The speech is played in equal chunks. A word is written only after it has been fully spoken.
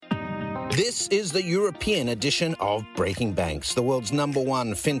This is the European edition of Breaking Banks, the world's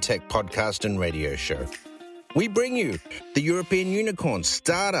 #1 fintech podcast and radio show. We bring you the European unicorns,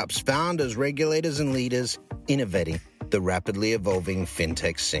 startups, founders, regulators, and leaders innovating the rapidly evolving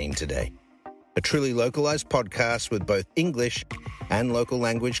fintech scene today. A truly localized podcast with both English and local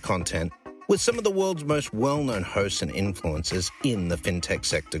language content, with some of the world's most well-known hosts and influencers in the fintech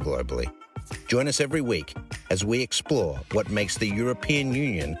sector globally. Join us every week as we explore what makes the European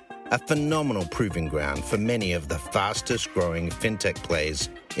Union a phenomenal proving ground for many of the fastest growing fintech plays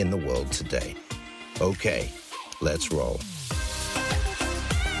in the world today. Okay, let's roll.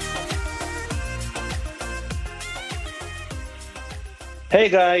 Hey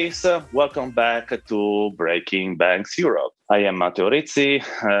guys, welcome back to Breaking Banks Europe. I am Matteo Rizzi,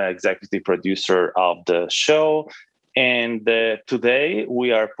 executive producer of the show. And today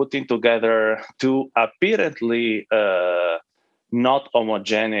we are putting together two apparently not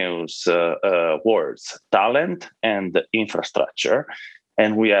homogeneous words, talent and infrastructure.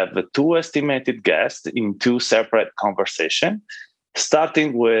 And we have two estimated guests in two separate conversations,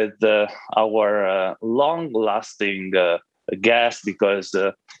 starting with our long-lasting guest, because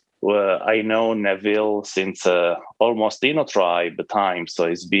I know Neville since almost InnoTribe time, so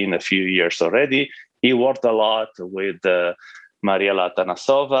it's been a few years already. He worked a lot with Mariela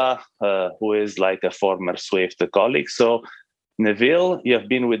Tanasova, who is like a former Swift colleague. So Neville, you have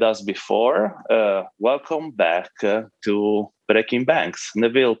been with us before. Welcome back to Breaking Banks.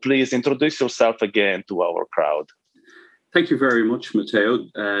 Neville, please introduce yourself again to our crowd. Thank you very much, Matteo.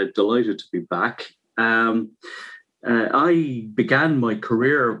 Delighted to be back. I began my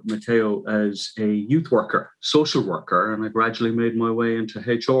career, Matteo, as a youth worker, social worker, and I gradually made my way into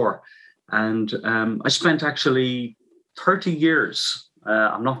HR. And I spent actually 30 years,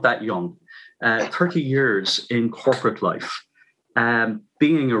 I'm not that young, 30 years in corporate life.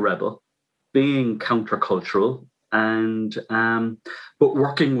 Being a rebel, being countercultural, and but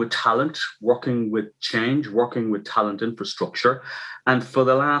working with talent, working with change, working with talent infrastructure. And for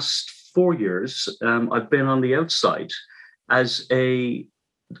the last 4 years, I've been on the outside as I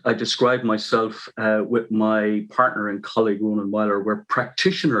describe myself with my partner and colleague, Ronan Weiler, we're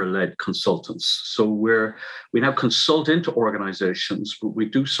practitioner-led consultants. So we now consult into organizations, but we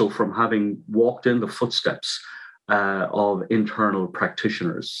do so from having walked in the footsteps of internal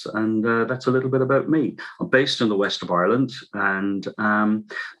practitioners. And that's a little bit about me. I'm based in the west of Ireland, and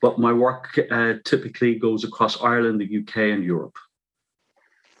but my work typically goes across Ireland, the UK, and Europe.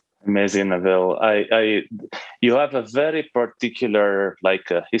 Amazing, Neville. You have a very particular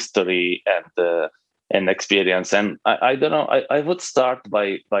history and experience, and I don't know. I would start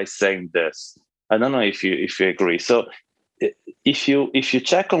by saying this. I don't know if you agree. So, if you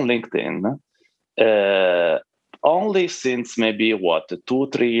check on LinkedIn, only since maybe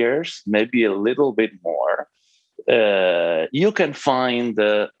 2-3 years, maybe a little bit more, you can find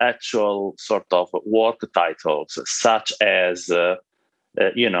actual sort of work titles such as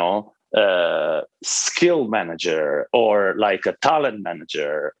skill manager, or like a talent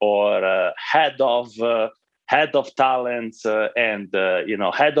manager, or head of talents, and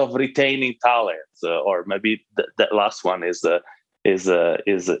head of retaining talents, or maybe the last one is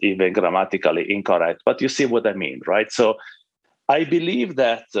even grammatically incorrect. But you see what I mean, right? So I believe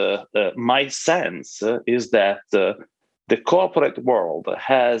that my sense is that the corporate world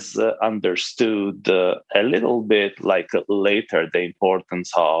has understood a little bit later the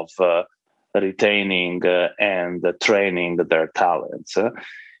importance of retaining and training their talents.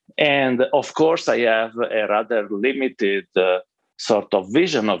 And of course, I have a rather limited sort of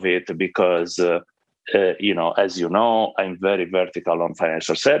vision of it because, as you know, I'm very vertical on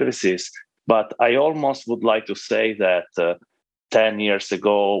financial services. But I almost would like to say that 10 years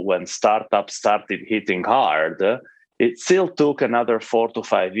ago, when startups started hitting hard, it still took another 4 to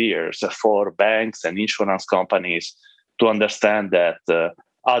 5 years for banks and insurance companies to understand that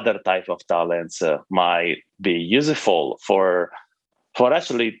other type of talents might be useful for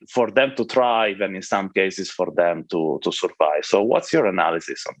them to thrive, and in some cases for them to survive. So what's your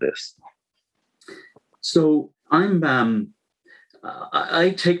analysis on this? So I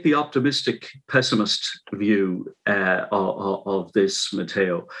take the optimistic pessimist view of this,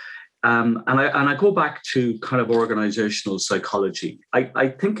 Matteo. And I go back to kind of organizational psychology. I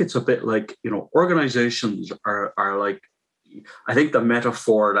think it's a bit like, organizations are like, I think the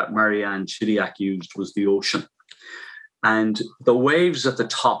metaphor that Marianne Chidiac used was the ocean. And the waves at the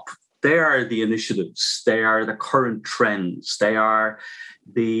top, they are the initiatives, they are the current trends, they are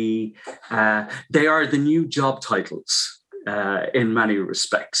the new job titles in many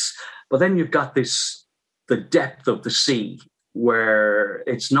respects. But then you've got the depth of the sea. where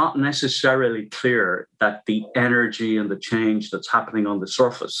it's not necessarily clear that the energy and the change that's happening on the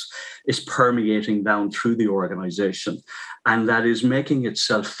surface is permeating down through the organization, and that is making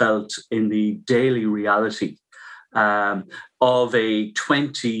itself felt in the daily reality of a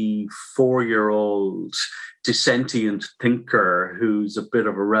 24-year-old dissentient thinker who's a bit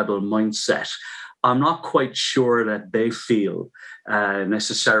of a rebel mindset. I'm not quite sure that they feel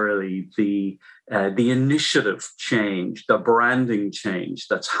necessarily the initiative change, the branding change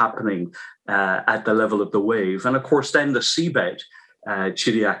that's happening at the level of the wave. And of course, then the seabed,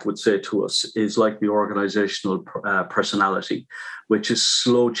 Chidiac would say to us, is like the organizational personality, which is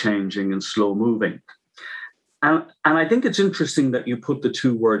slow changing and slow moving. And I think it's interesting that you put the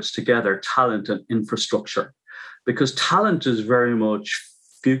two words together, talent and infrastructure, because talent is very much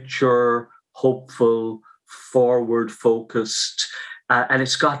future, hopeful, forward-focused, and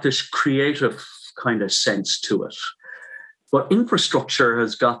it's got this creative kind of sense to it. But infrastructure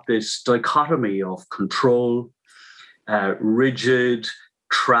has got this dichotomy of control, rigid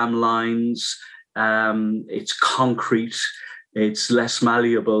tram lines, it's concrete, it's less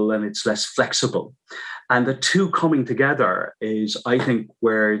malleable, and it's less flexible. And the two coming together is, I think,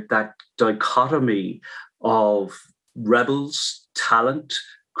 where that dichotomy of rebels, talent,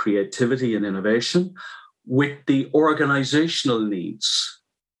 creativity, and innovation with the organizational needs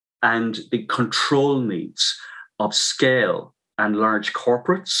and the control needs of scale and large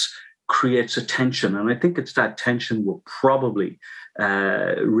corporates creates a tension. And I think it's that tension we're probably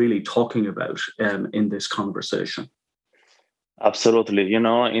really talking about in this conversation. Absolutely.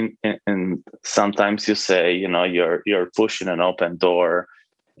 In sometimes you say, you're pushing an open door.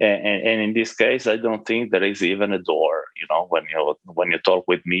 And in this case, I don't think there is even a door, when you talk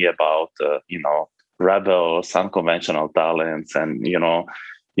with me about, rebels, unconventional talents, and,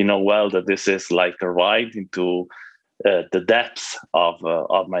 well, that this is like a ride into the depths of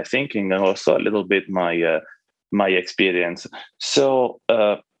my thinking and also a little bit my experience. So,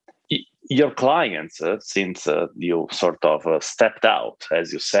 your clients, since you sort of stepped out,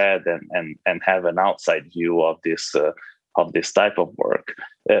 as you said, and have an outside view of this type of work,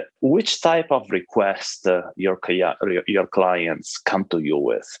 which type of request your clients come to you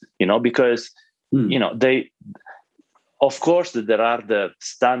with? Because they, of course, there are the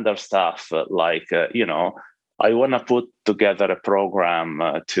standard stuff like I want to put together a program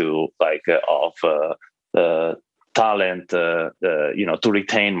of talent, to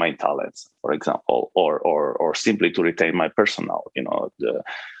retain my talents, for example, or simply to retain my personnel,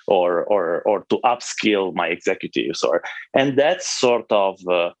 or to upskill my executives, and that's sort of,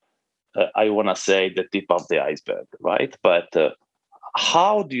 I want to say, the tip of the iceberg, right? But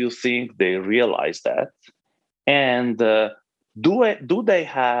how do you think they realize that? And do they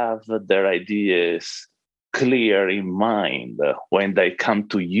have their ideas clear in mind when they come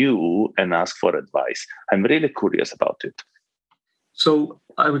to you and ask for advice? I'm really curious about it. So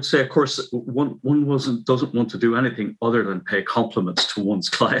I would say, of course, one doesn't want to do anything other than pay compliments to one's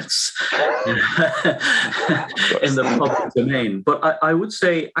clients in the public domain. But I would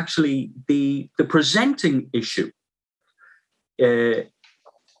say, actually, the presenting issue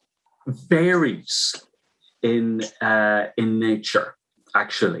varies in nature,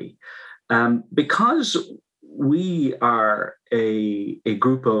 actually. Because we are a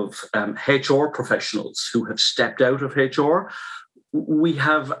group of HR professionals who have stepped out of HR, we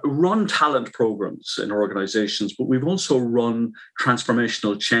have run talent programs in organizations, but we've also run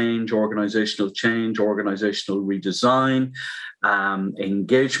transformational change, organizational redesign,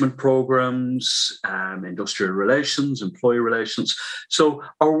 engagement programs, industrial relations, employee relations. So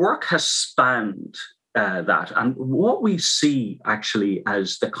our work has spanned that. And what we see actually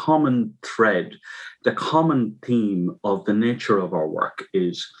as the common thread, the common theme of the nature of our work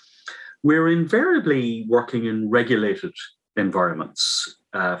is we're invariably working in regulated environments,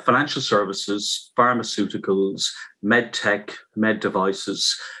 financial services, pharmaceuticals, med tech, med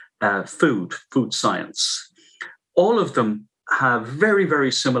devices, food science. All of them have very,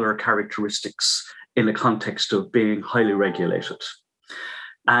 very similar characteristics in the context of being highly regulated.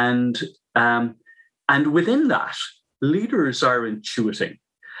 And within that, leaders are intuiting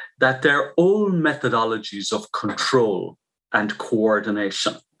that their own methodologies of control and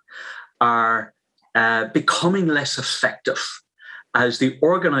coordination are becoming less effective as the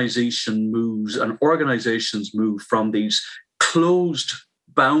organization moves and organizations move from these closed,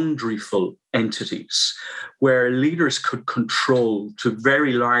 boundaryful entities where leaders could control to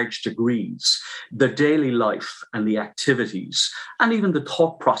very large degrees the daily life and the activities and even the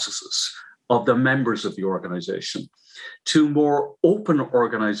thought processes of the members of the organization, to more open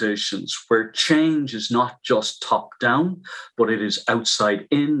organizations where change is not just top down, but it is outside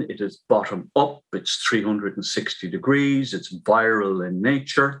in, it is bottom up, it's 360 degrees, it's viral in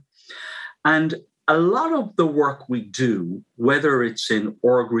nature. And a lot of the work we do, whether it's in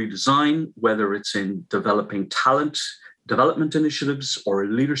org redesign, whether it's in developing talent development initiatives or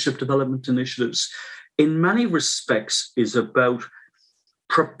leadership development initiatives, in many respects is about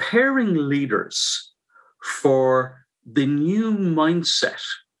preparing leaders for the new mindset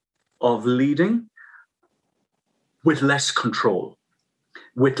of leading with less control,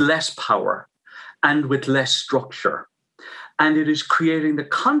 with less power, and with less structure. And it is creating the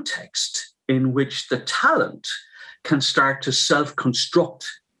context in which the talent can start to self-construct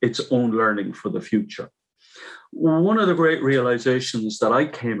its own learning for the future. One of the great realizations that I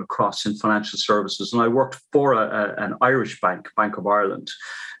came across in financial services, and I worked for an Irish bank, Bank of Ireland,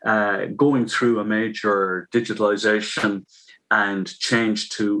 going through a major digitalization and change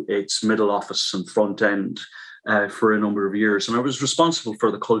to its middle office and front end for a number of years. And I was responsible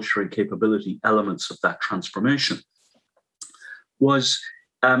for the culture and capability elements of that transformation. Was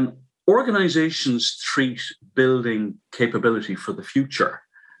organizations treat building capability for the future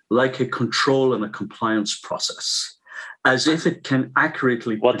like a control and a compliance process, as if it can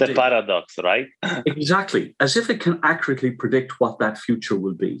accurately predict. What a paradox, right? Exactly, as if it can accurately predict what that future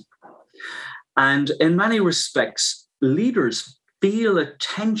will be. And in many respects, leaders feel a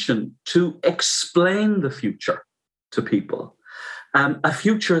tension to explain the future to people, a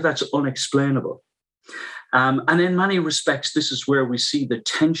future that's unexplainable. And in many respects, this is where we see the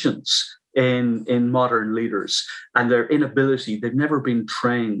tensions in modern leaders and their inability. They've never been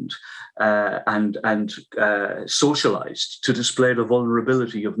trained and socialized to display the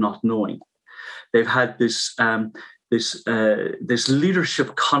vulnerability of not knowing. They've had this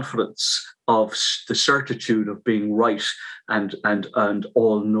leadership confidence of the certitude of being right and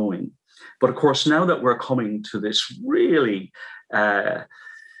all-knowing. But of course, now that we're coming to this really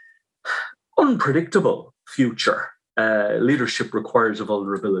unpredictable future, leadership requires a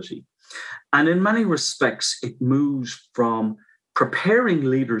vulnerability. And in many respects, it moves from preparing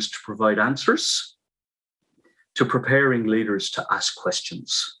leaders to provide answers to preparing leaders to ask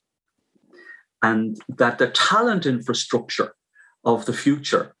questions. And that the talent infrastructure of the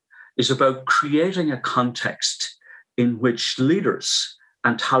future is about creating a context in which leaders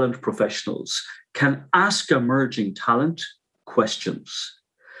and talent professionals can ask emerging talent questions,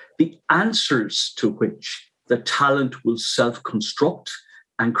 the answers to which the talent will self-construct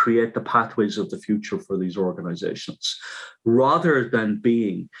and create the pathways of the future for these organizations, rather than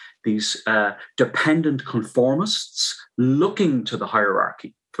being these dependent conformists looking to the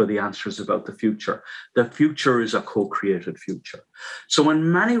hierarchy for the answers about the future. The future is a co-created future. So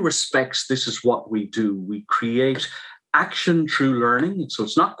in many respects, this is what we do. We create action through learning. So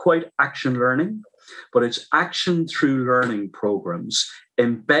it's not quite action learning, but it's action through learning programs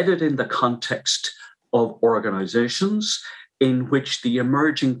embedded in the context of organizations in which the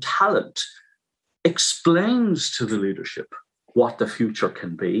emerging talent explains to the leadership what the future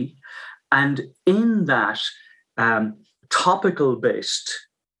can be. And in that topical-based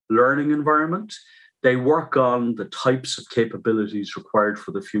learning environment, they work on the types of capabilities required for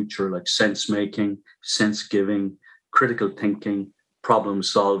the future, like sense-making, sense-giving, critical thinking,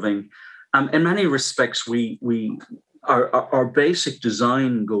 problem-solving. In many respects, our basic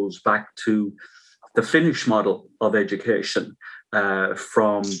design goes back to the Finnish model of education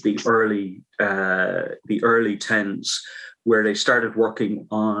from the early 10s, where they started working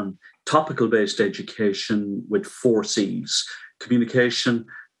on topical-based education with 4 C's: communication,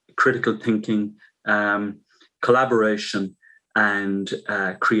 critical thinking, collaboration, and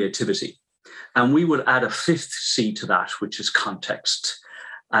creativity. And we would add a 5th C to that, which is context.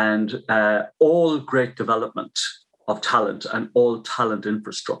 And all great development of talent and all talent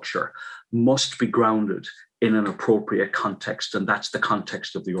infrastructure must be grounded in an appropriate context, and that's the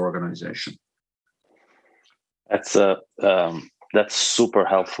context of the organization. That's super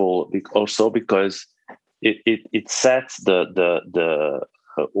helpful, also because it sets the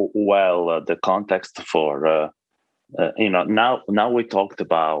context for now we talked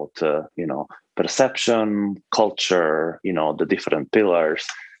about perception, culture, the different pillars.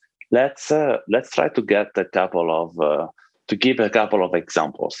 Let's try to get give a couple of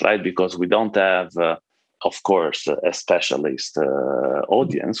examples, right? Because we don't have, of course, a specialist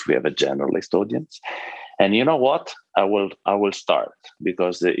audience. We have a generalist audience. And you know what? I will start,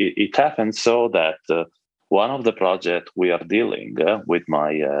 because it happens so that one of the projects we are dealing with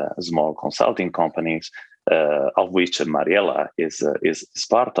my small consulting companies, of which Mariella is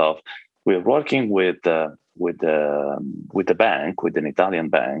part of, we're working with the bank, with an Italian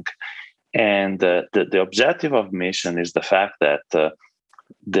bank, and the objective of mission is the fact that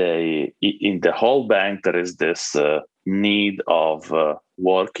in the whole bank there is this need of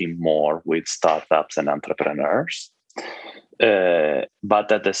working more with startups and entrepreneurs.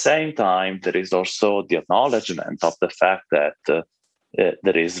 But at the same time, there is also the acknowledgement of the fact that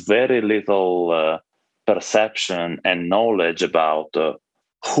there is very little perception and knowledge about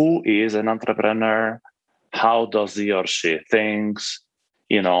who is an entrepreneur, how does he or she thinks,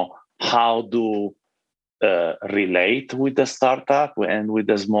 how do relate with the startup and with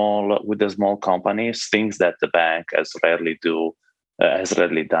the small companies, things that the bank has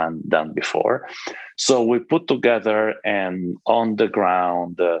rarely done before. So we put together an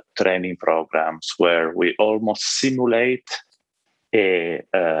on-the-ground training programs where we almost simulate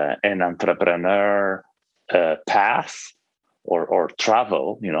an entrepreneur path or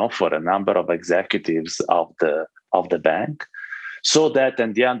travel, for a number of executives of the bank, so that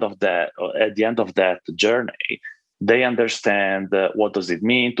at the end of that journey, they understand what does it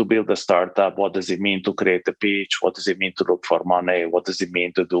mean to build a startup, what does it mean to create a pitch, what does it mean to look for money, what does it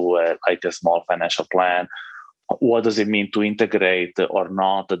mean to do a small financial plan, what does it mean to integrate or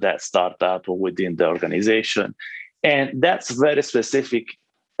not that startup within the organization. And that's a very specific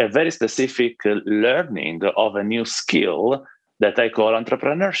learning of a new skill that I call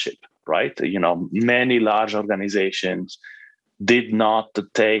entrepreneurship, right? Many large organizations did not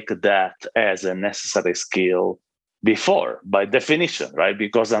take that as a necessary skill before, by definition, right?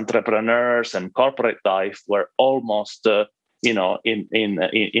 Because entrepreneurs and corporate life were almost, in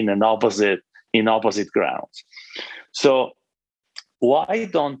opposite grounds. So why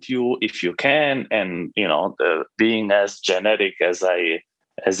don't you, if you can, and being as generic as I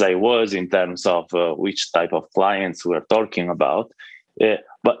was in terms of which type of clients we're talking about,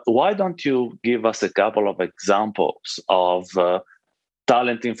 but why don't you give us a couple of examples of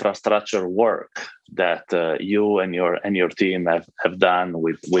talent infrastructure work that you and your team have done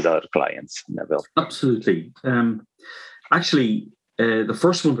with our clients, Neville? Absolutely. Actually, the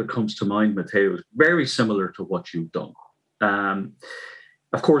first one that comes to mind, Matteo, is very similar to what you've done.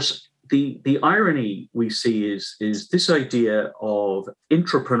 Of course, the irony we see is this idea of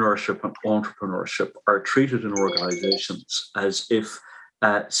intrapreneurship and entrepreneurship are treated in organizations as if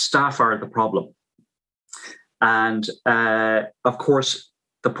staff are the problem. And of course,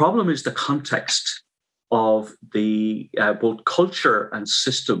 the problem is the context of the both culture and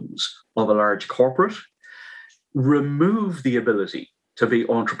systems of a large corporate remove the ability to be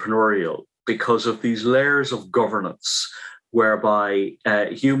entrepreneurial because of these layers of governance whereby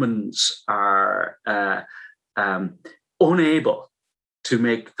humans are unable to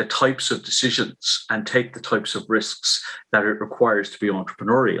make the types of decisions and take the types of risks that it requires to be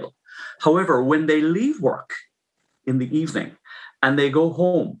entrepreneurial. However, when they leave work in the evening and they go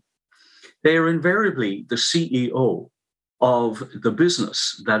home, they are invariably the CEO of the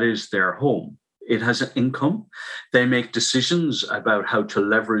business that is their home. It has an income. They make decisions about how to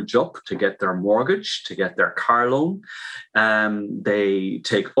leverage up to get their mortgage, to get their car loan. They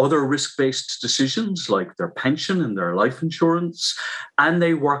take other risk-based decisions like their pension and their life insurance, and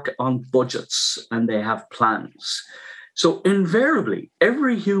they work on budgets and they have plans. So invariably,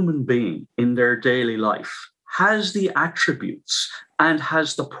 every human being in their daily life has the attributes and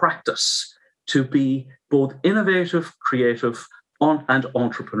has the practice to be both innovative, creative, and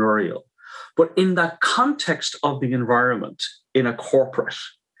entrepreneurial. But in that context of the environment in a corporate,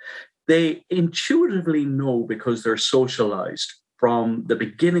 they intuitively know, because they're socialized from the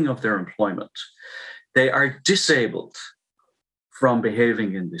beginning of their employment, they are disabled from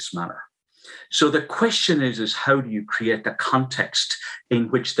behaving in this manner. So the question is how do you create the context in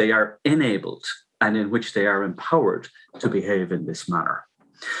which they are enabled and in which they are empowered to behave in this manner?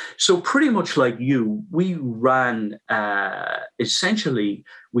 So pretty much like you, we ran, essentially,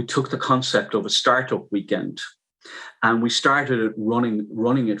 we took the concept of a startup weekend and we started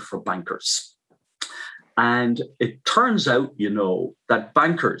running it for bankers. And it turns out, that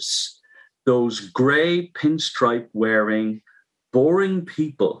bankers, those gray pinstripe wearing, boring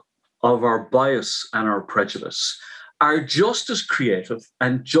people of our bias and our prejudice, are just as creative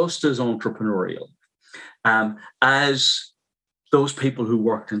and just as entrepreneurial as those people who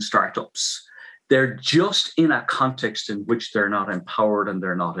worked in startups. They're just in a context in which they're not empowered and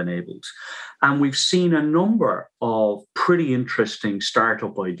they're not enabled. And we've seen a number of pretty interesting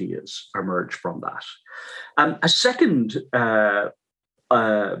startup ideas emerge from that. A second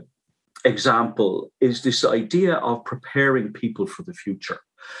example is this idea of preparing people for the future.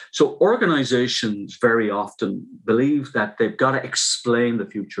 So organizations very often believe that they've got to explain the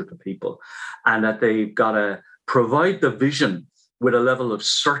future to people and that they've got to provide the vision with a level of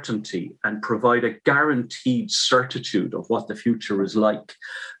certainty and provide a guaranteed certitude of what the future is like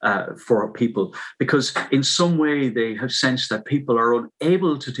for people, because in some way they have sensed that people are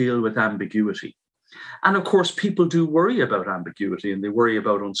unable to deal with ambiguity. And of course, people do worry about ambiguity and they worry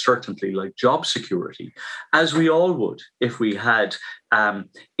about uncertainty, like job security, as we all would if we had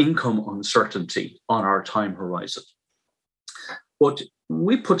income uncertainty on our time horizon. But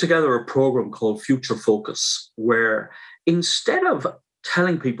we put together a program called Future Focus, where instead of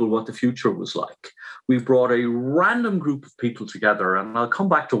telling people what the future was like, we brought a random group of people together. And I'll come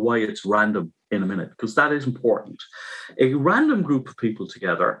back to why it's random in a minute, because that is important. A random group of people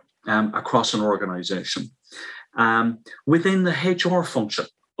together across an organization within the HR function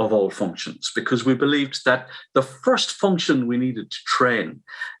of all functions, because we believed that the first function we needed to train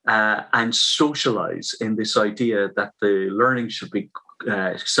and socialize in this idea that the learning should be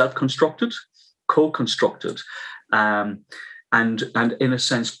self-constructed, co-constructed, and in a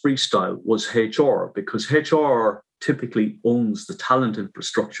sense freestyle was HR, because HR typically owns the talent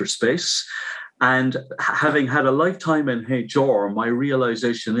infrastructure space. And having had a lifetime in HR, my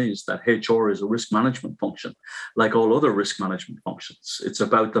realization is that HR is a risk management function, like all other risk management functions. It's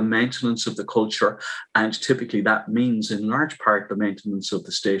about the maintenance of the culture, and typically that means in large part the maintenance of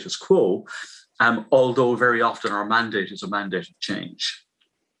the status quo, although very often our mandate is a mandate of change.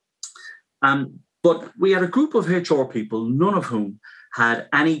 But we had a group of HR people, none of whom had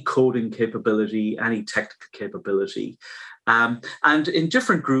any coding capability, any technical capability. And in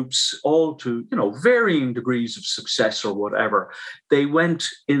different groups, all to varying degrees of success or whatever, they went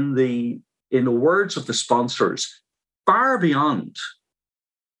in the words of the sponsors, far beyond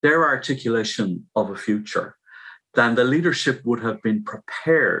their articulation of a future than the leadership would have been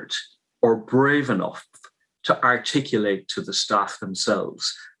prepared or brave enough to articulate to the staff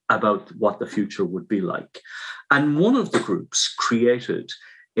themselves about what the future would be like. And one of the groups created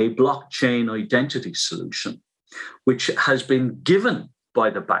a blockchain identity solution, which has been given by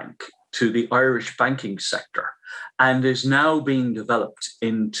the bank to the Irish banking sector and is now being developed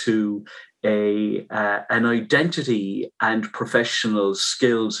into an identity and professional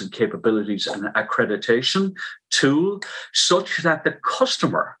skills and capabilities and accreditation tool, such that the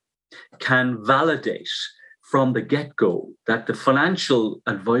customer can validate from the get-go that the financial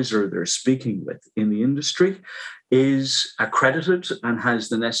advisor they're speaking with in the industry is accredited and has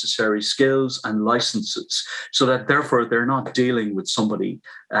the necessary skills and licenses, so that therefore they're not dealing with somebody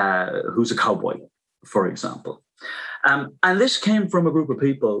who's a cowboy, for example. And this came from a group of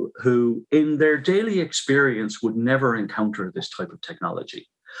people who in their daily experience would never encounter this type of technology.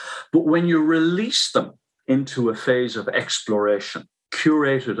 But when you release them into a phase of exploration,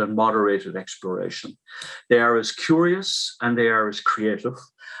 curated and moderated exploration, they are as curious and they are as creative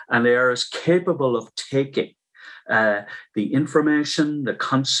and they are as capable of taking the information, the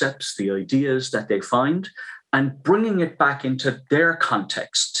concepts, the ideas that they find and bringing it back into their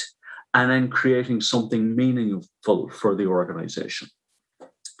context and then creating something meaningful for the organization.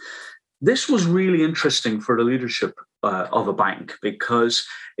 This was really interesting for the leadership of a bank because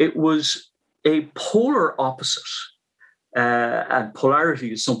it was a polar opposite. And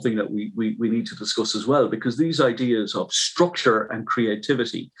polarity is something that we need to discuss as well, because these ideas of structure and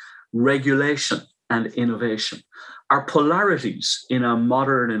creativity, regulation and innovation are polarities in a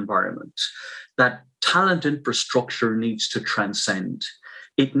modern environment that talent infrastructure needs to transcend.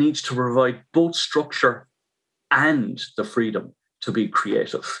 It needs to provide both structure and the freedom to be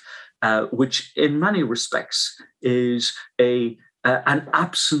creative, which in many respects is an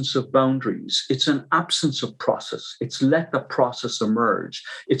absence of boundaries. It's an absence of process. It's let the process emerge.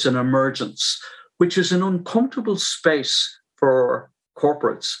 It's an emergence, which is an uncomfortable space for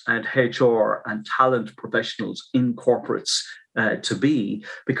corporates and HR and talent professionals in corporates to be,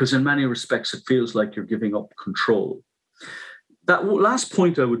 because in many respects, it feels like you're giving up control. That last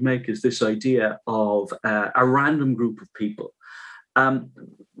point I would make is this idea of a random group of people.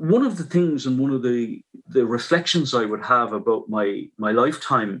 One of the things and one of the reflections I would have about my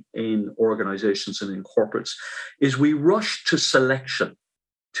lifetime in organizations and in corporates is we rush to selection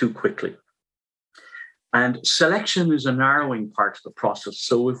too quickly. And selection is a narrowing part of the process.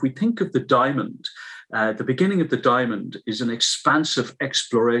 So if we think of the diamond, the beginning of the diamond is an expansive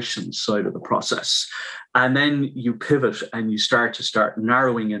exploration side of the process. And then you pivot and you start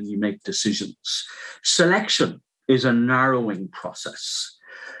narrowing and you make decisions. Selection is a narrowing process.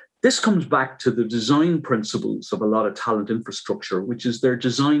 This comes back to the design principles of a lot of talent infrastructure, which is they're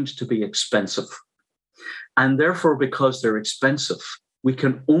designed to be expensive. And therefore, because they're expensive, we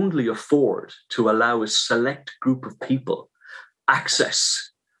can only afford to allow a select group of people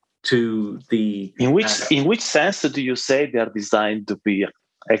access to the... In which sense do you say they are designed to be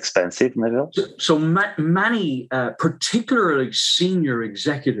expensive, Neville? So many, particularly senior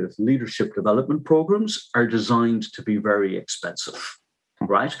executive leadership development programs, are designed to be very expensive,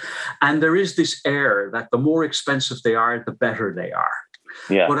 right? And there is this air that the more expensive they are, the better they are.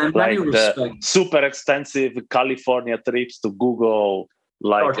 Yeah, but in like many respects, super expensive California trips to Google,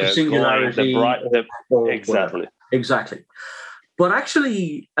 like or to Singularity, exactly. Exactly. But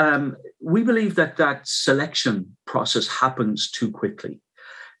actually, we believe that selection process happens too quickly.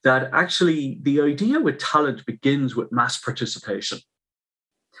 That actually the idea with talent begins with mass participation.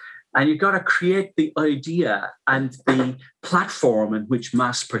 And you've got to create the idea and the platform in which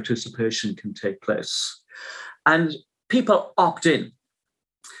mass participation can take place. And people opt in,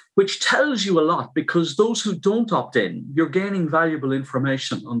 which tells you a lot, because those who don't opt in, you're gaining valuable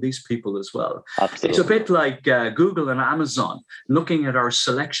information on these people as well. Absolutely. It's a bit like Google and Amazon looking at our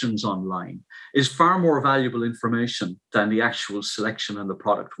selections online is far more valuable information than the actual selection and the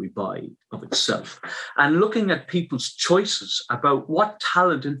product we buy of itself. And looking at people's choices about what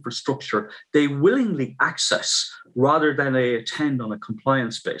talent infrastructure they willingly access rather than they attend on a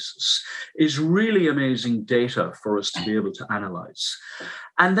compliance basis is really amazing data for us to be able to analyze.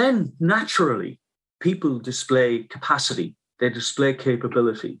 And then naturally, people display capacity, they display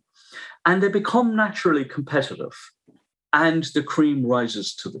capability, and they become naturally competitive, and the cream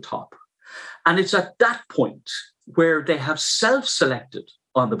rises to the top. And it's at that point where they have self-selected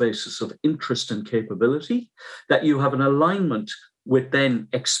on the basis of interest and capability that you have an alignment with then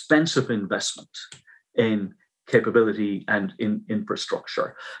expensive investment in capability and in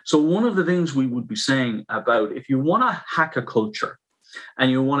infrastructure. So one of the things we would be saying about if you want to hack a culture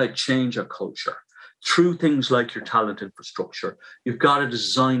and you want to change a culture through things like your talent infrastructure, you've got to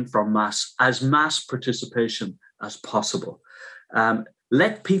design for mass participation as possible.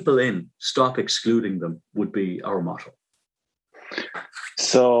 Let people in, stop excluding them would be our motto.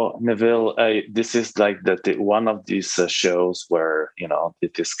 So, Neville, this is like one of these shows where,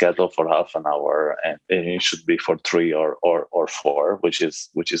 it is scheduled for half an hour and it should be for 3 or 4, which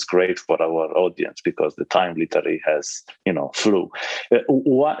is great for our audience because the time literally has, flew.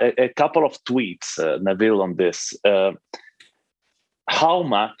 A couple of tweets, Neville, on this. How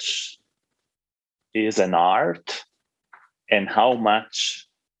much is an art and how much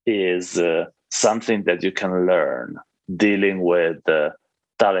is something that you can learn dealing with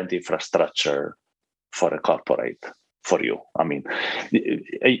talent infrastructure for a corporate for you? I mean,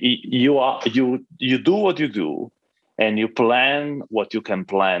 you do what you do and you plan what you can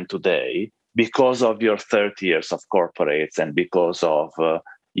plan today because of your 30 years of corporates and because of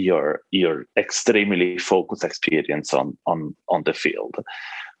your extremely focused experience on the field.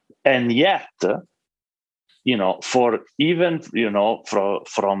 And yet, for even,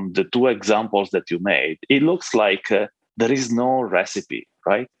 from the 2 examples that you made, it looks like there is no recipe,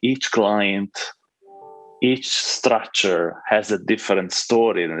 right? Each client, each structure has a different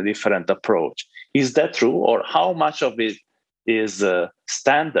story and a different approach. Is that true? Or how much of it is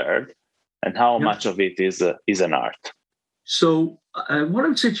standard and how much of it is an art? So what I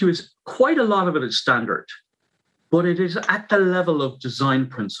would say to you is quite a lot of it is standard, but it is at the level of design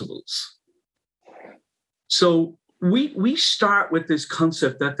principles. So we start with this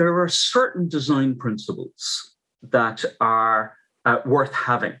concept that there are certain design principles that are worth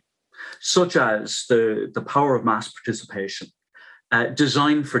having, such as the power of mass participation,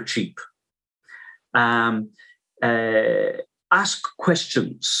 design for cheap, ask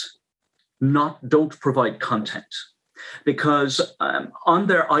questions, don't provide content. Because on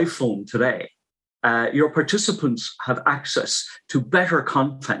their iPhone today, your participants have access to better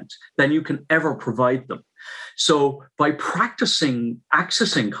content than you can ever provide them. So by practicing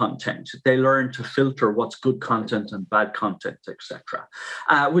accessing content, they learn to filter what's good content and bad content, etc.,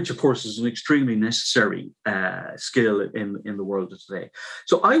 which, of course, is an extremely necessary skill in the world of today.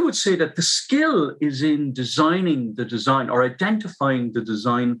 So I would say that the skill is in designing the design or identifying the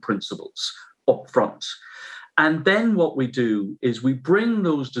design principles up front. And then what we do is we bring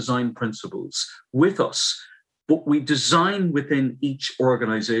those design principles with us, but we design within each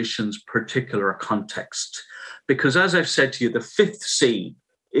organization's particular context. Because as I've said to you, the 5th C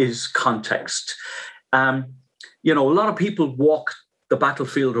is context. A lot of people walk the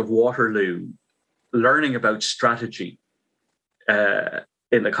battlefield of Waterloo learning about strategy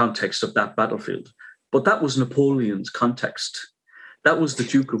in the context of that battlefield. But that was Napoleon's context. That was the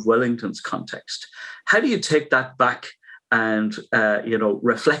Duke of Wellington's context. How do you take that back and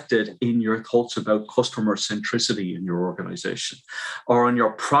reflected in your thoughts about customer centricity in your organization, or on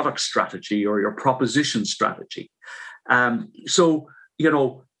your product strategy or your proposition strategy. So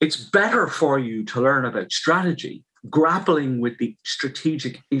it's better for you to learn about strategy, grappling with the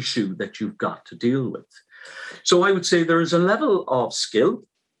strategic issue that you've got to deal with. So I would say there is a level of skill.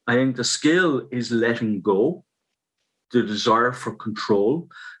 I think the skill is letting go, the desire for control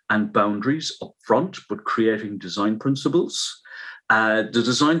and boundaries up front, but creating design principles. The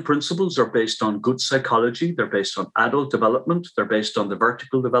design principles are based on good psychology. They're based on adult development. They're based on the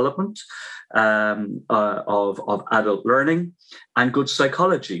vertical development of adult learning and good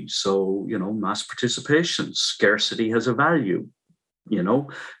psychology. So, mass participation, scarcity has a value,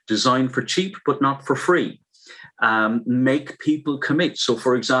 design for cheap, but not for free. Make people commit. So,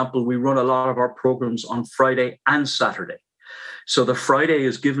 for example, we run a lot of our programs on Friday and Saturday. So the Friday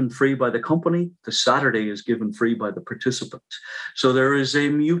is given free by the company, the Saturday is given free by the participant. So there is a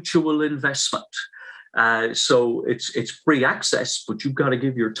mutual investment. So it's free access, but you've got to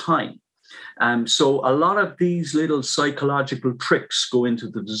give your time. So a lot of these little psychological tricks go into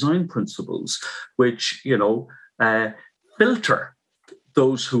the design principles, which, filter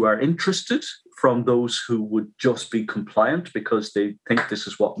those who are interested from those who would just be compliant because they think this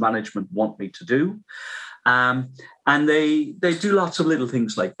is what management want me to do. And they do lots of little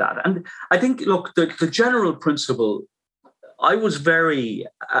things like that. And I think, look, the general principle, I was very,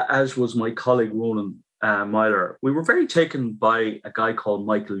 as was my colleague Ronan Myler, we were very taken by a guy called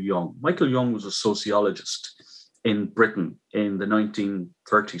Michael Young. Michael Young was a sociologist in Britain in the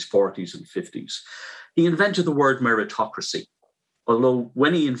 1930s, 40s and 50s. He invented the word meritocracy. Although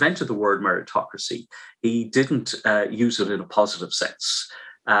when he invented the word meritocracy, he didn't use it in a positive sense.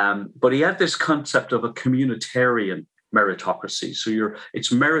 But he had this concept of a communitarian meritocracy. So it's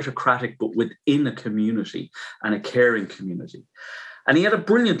meritocratic, but within a community and a caring community. And he had a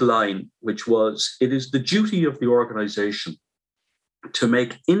brilliant line, which was, it is the duty of the organization to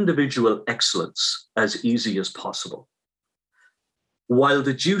make individual excellence as easy as possible, while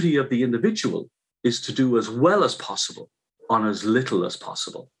the duty of the individual is to do as well as possible on as little as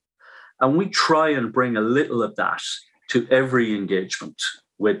possible. And we try and bring a little of that to every engagement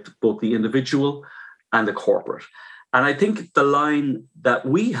with both the individual and the corporate. And I think the line that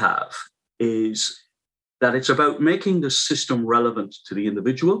we have is that it's about making the system relevant to the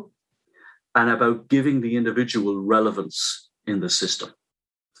individual and about giving the individual relevance in the system.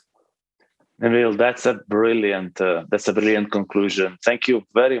 Neville, that's a brilliant conclusion. Thank you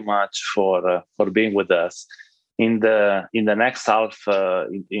very much for being with us. In the next half,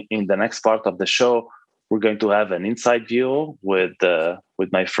 in the next part of the show, we're going to have an inside view with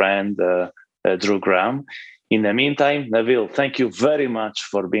my friend Drew Graham. In the meantime, Neville, thank you very much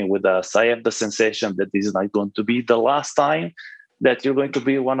for being with us. I have the sensation that this is not going to be the last time that you're going to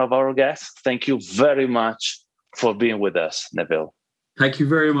be one of our guests. Thank you very much for being with us, Neville. Thank you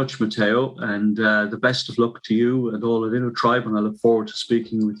very much, Matteo, and the best of luck to you and all of InnoTribe, and I look forward to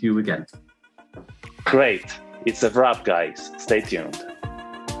speaking with you again. Great. It's a wrap, guys. Stay tuned.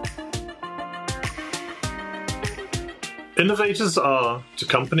 Innovators are to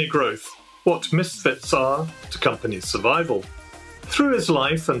company growth what misfits are to company survival. Through his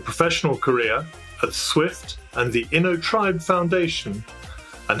life and professional career at Swift and the InnoTribe Foundation,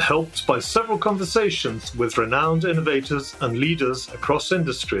 and helped by several conversations with renowned innovators and leaders across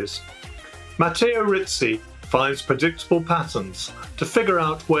industries, Matteo Rizzi finds predictable patterns to figure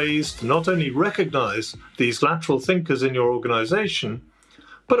out ways to not only recognize these lateral thinkers in your organization,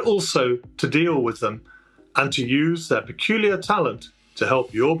 but also to deal with them and to use their peculiar talent to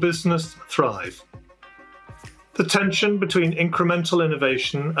help your business thrive. The tension between incremental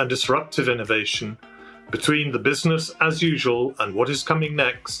innovation and disruptive innovation, between the business as usual and what is coming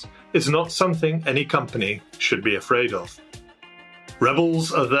next, is not something any company should be afraid of.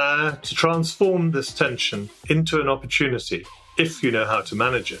 Rebels are there to transform this tension into an opportunity, if you know how to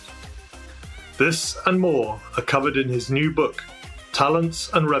manage it. This and more are covered in his new book, Talents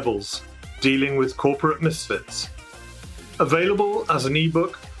and Rebels, Dealing with Corporate Misfits. Available as an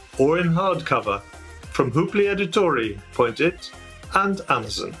ebook or in hardcover from Hoopli Editori, Point It, and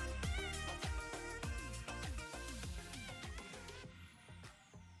Amazon.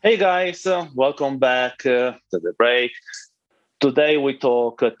 Hey guys, welcome back to the break. Today we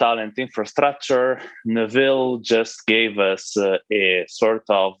talk talent infrastructure. Neville just gave us a sort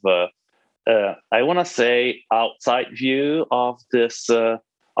of, I want to say, outside view of this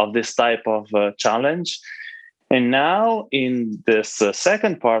type of challenge. And now in this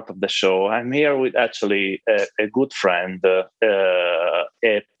second part of the show, I'm here with actually a good friend,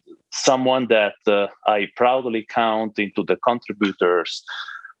 a someone that I proudly count into the contributors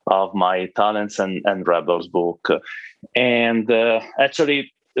of my Talents and Rebels book. And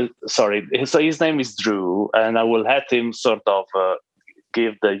so his name is Drew, and I will let him sort of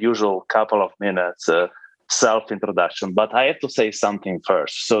give the usual couple of minutes self-introduction. But I have to say something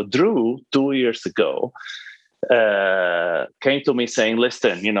first. So Drew, 2 years ago, came to me saying,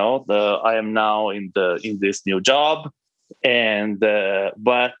 "Listen, I am now in this new job, and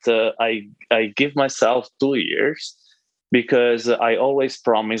but I give myself 2 years because I always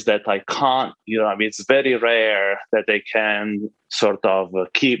promise that I can't. It's very rare that I can sort of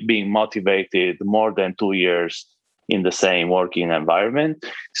keep being motivated more than 2 years in the same working environment.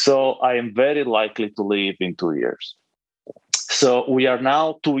 So I am very likely to leave in 2 years." So we are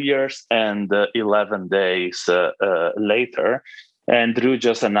now 2 years and 11 days later, and Drew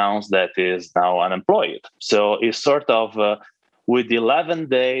just announced that he is now unemployed. So it's sort of with 11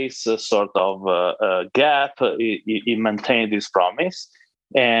 days gap, he maintained his promise.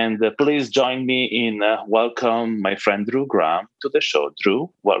 And please join me in welcome my friend Drew Graham to the show. Drew,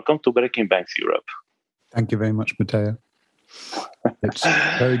 welcome to Breaking Banks Europe. Thank you very much, Matteo. It's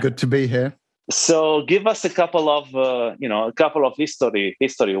very good to be here. So, give us a couple of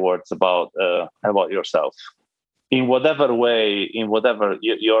history words about yourself, in whatever way,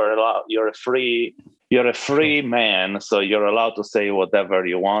 you're a free man, so you're allowed to say whatever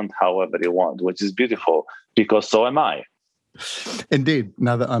you want, however you want, which is beautiful because so am I. Indeed,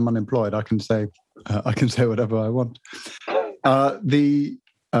 now that I'm unemployed, I can say whatever I want.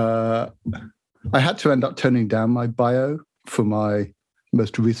 I had to end up turning down my bio for my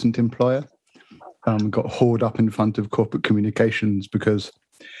most recent employer. Got hauled up in front of corporate communications because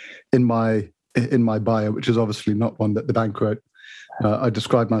in my bio, which is obviously not one that the bank wrote, I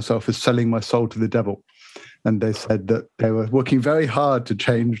described myself as selling my soul to the devil, and they said that they were working very hard to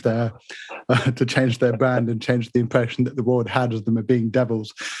change their brand and change the impression that the world had of them as being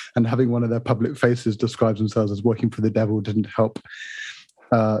devils, and having one of their public faces describe themselves as working for the devil didn't help.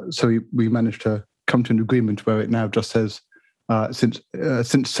 So we managed to come to an agreement where it now just says, since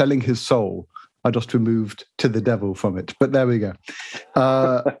selling his soul, I just removed to the devil from it. But there we go.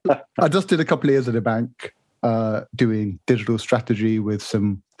 I just did a couple of years at a bank doing digital strategy with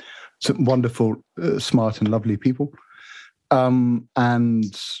some wonderful, smart and lovely people. And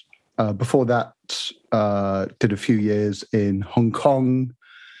before that, did a few years in Hong Kong,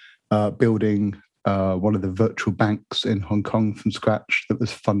 building one of the virtual banks in Hong Kong from scratch that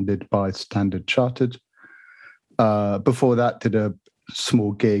was funded by Standard Chartered. Before that, did a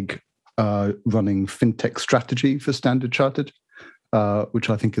small gig running fintech strategy for Standard Chartered, which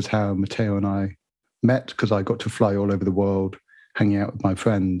I think is how Matteo and I met, because I got to fly all over the world, hanging out with my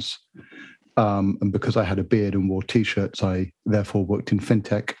friends. And because I had a beard and wore T-shirts, I therefore worked in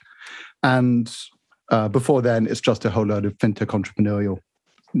fintech. And before then, it's just a whole load of fintech entrepreneurial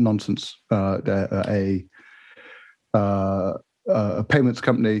nonsense. A payments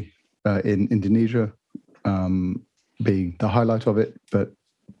company in Indonesia being the highlight of it, but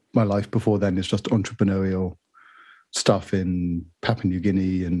my life before then is just entrepreneurial stuff in Papua New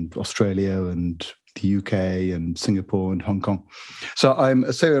Guinea and Australia and the UK and Singapore and Hong Kong. So I'm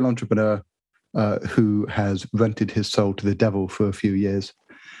a serial entrepreneur who has rented his soul to the devil for a few years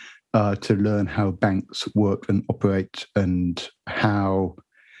to learn how banks work and operate, and how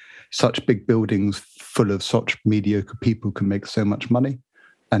such big buildings full of such mediocre people can make so much money.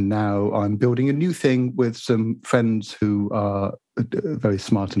 And now I'm building a new thing with some friends who are very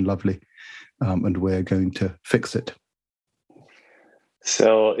smart and lovely, and we're going to fix it.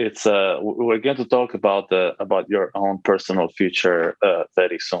 So it's we're going to talk about your own personal future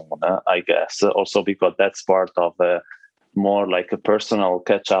very soon, I guess. Also because that's part of more like a personal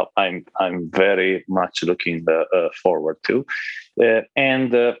catch up. I'm very much looking forward to.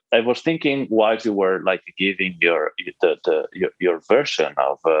 And I was thinking while you were like giving your version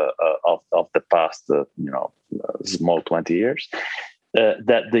of the past, small 20 years.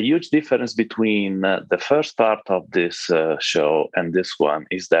 That the huge difference between the first part of this show and this one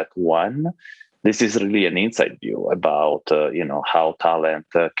is that one, this is really an inside view about how talent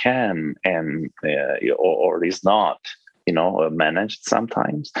can and or is not managed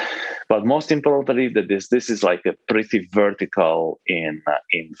sometimes, but most importantly that this is like a pretty vertical in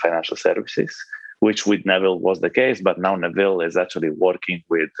financial services, which with Neville was the case, but now Neville is actually working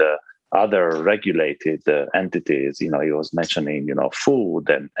with other regulated entities. He was mentioning, food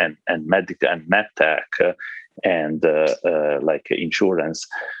and medical and medtech and like insurance.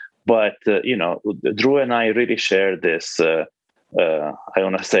 But, Drew and I really share this, I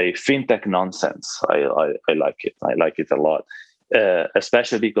want to say fintech nonsense. I like it. I like it a lot.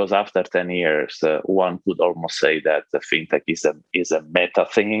 especially because after 10 years, one could almost say that the fintech is a meta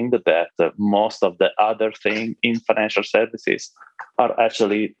thing, that most of the other things in financial services are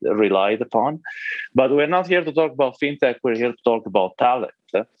actually relied upon. But we're not here to talk about fintech. We're here to talk about talent.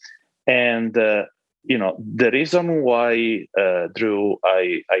 And the reason why, Drew,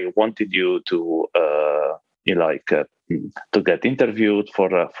 I wanted you to to get interviewed for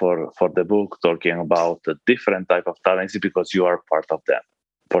the book, talking about the different type of talents, because you are part of them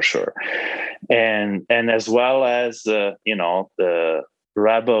for sure, and as well as the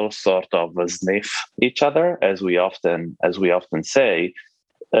rebels sort of sniff each other, as we often say.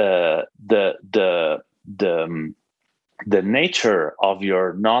 The nature of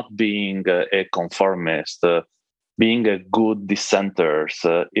your not being a conformist, being a good dissenter,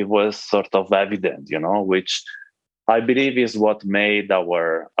 it was sort of evident, which I believe is what made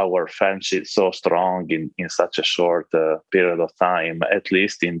our friendship so strong in such a short period of time, at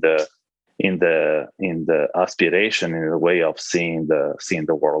least in the aspiration, in the way of seeing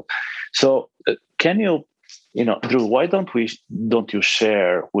the world. So can you, Drew, why don't you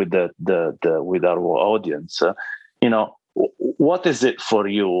share with with our audience, what is it for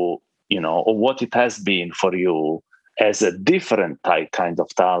you, or what it has been for you as a different kind of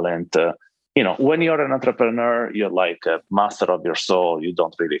talent? When you're an entrepreneur, you're like a master of your soul. You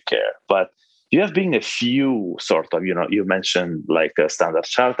don't really care. But you have been a few sort of, you mentioned like Standard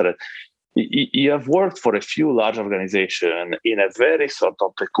Chartered. You have worked for a few large organizations in a very sort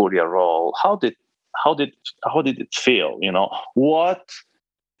of peculiar role. How did it feel?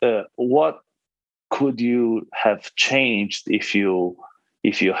 What could you have changed if you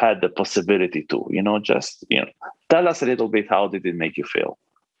had the possibility to? Tell us a little bit. How did it make you feel?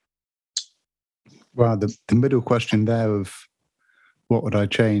 Well, the middle question there of what would I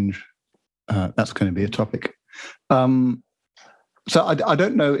change? That's going to be a topic. So I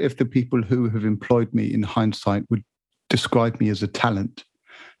don't know if the people who have employed me in hindsight would describe me as a talent,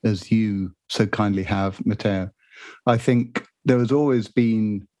 as you so kindly have, Matteo. I think there has always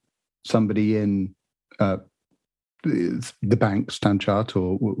been somebody in the bank, Standard Chartered,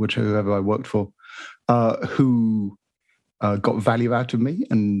 or whichever I worked for, who got value out of me,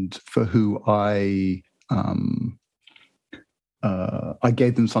 and for who I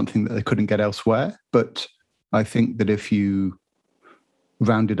gave them something that they couldn't get elsewhere. But I think that if you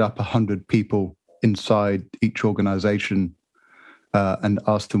rounded up 100 people inside each organization and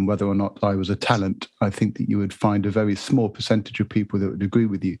asked them whether or not I was a talent, I think that you would find a very small percentage of people that would agree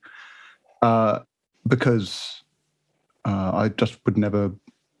with you, because I just would never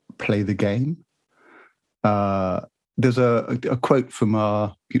play the game. There's a quote from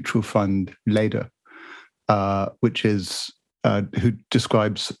our mutual fund, Leda, which is who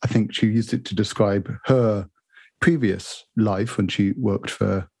describes, I think she used it to describe her previous life when she worked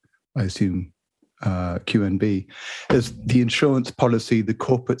for, I assume, QNB, as the insurance policy the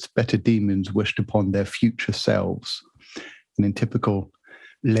corporate's better demons wished upon their future selves. And in typical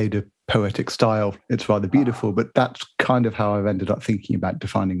Leda poetic style, it's rather beautiful, but that's kind of how I've ended up thinking about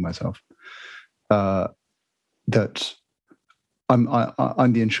defining myself. That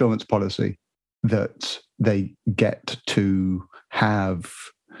I'm the insurance policy that they get to have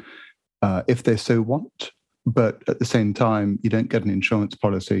if they so want. But at the same time, you don't get an insurance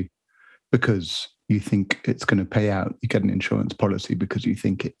policy because you think it's going to pay out. You get an insurance policy because you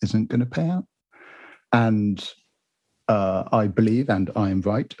think it isn't going to pay out. And I believe, and I am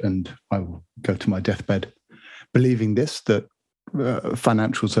right, and I will go to my deathbed believing this, that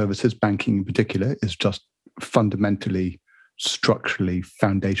financial services, banking in particular, is just fundamentally, structurally,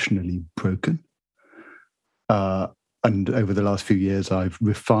 foundationally broken. And over the last few years, I've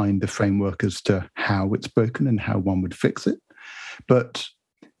refined the framework as to how it's broken and how one would fix it. But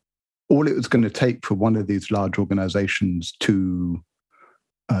all it was going to take for one of these large organizations to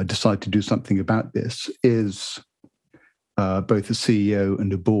decide to do something about this is both a CEO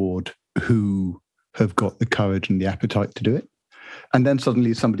and a board who have got the courage and the appetite to do it. And then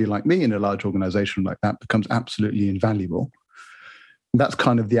suddenly somebody like me in a large organization like that becomes absolutely invaluable. And that's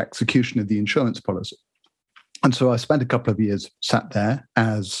kind of the execution of the insurance policy. And so I spent a couple of years sat there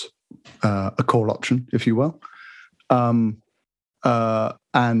as a call option, if you will. And the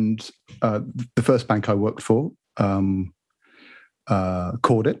first bank I worked for called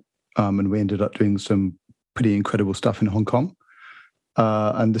it, and we ended up doing some pretty incredible stuff in Hong Kong.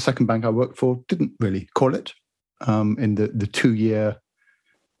 And the second bank I worked for didn't really call it in the 2 year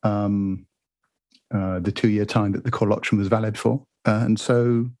time that the call option was valid for. And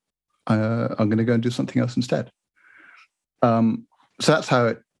so I'm going to go and do something else instead. So that's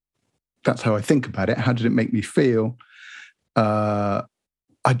how I think about it. How did it make me feel? I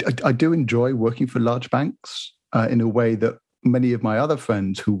do enjoy working for large banks in a way that many of my other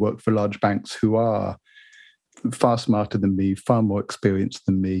friends who work for large banks, who are far smarter than me, far more experienced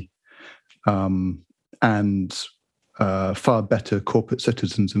than me, and far better corporate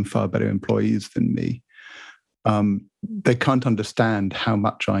citizens and far better employees than me, they can't understand how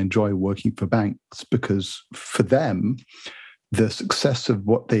much I enjoy working for banks, because for them, the success of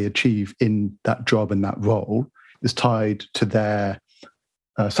what they achieve in that job and that role is tied to their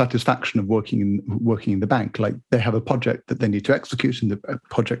satisfaction of working in the bank. Like, they have a project that they need to execute, and the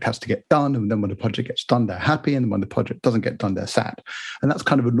project has to get done. And then when the project gets done, they're happy. And when the project doesn't get done, they're sad. And that's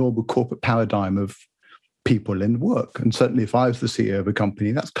kind of a normal corporate paradigm of people in work. And certainly if I was the CEO of a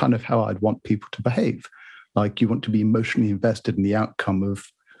company, that's kind of how I'd want people to behave. Like, you want to be emotionally invested in the outcome of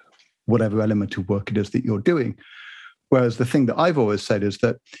whatever element of work it is that you're doing. Whereas the thing that I've always said is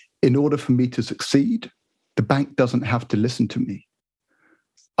that in order for me to succeed, the bank doesn't have to listen to me.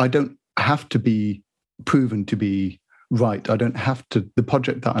 I don't have to be proven to be right. I don't have to, the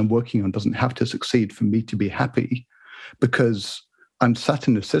project that I'm working on doesn't have to succeed for me to be happy, because I'm sat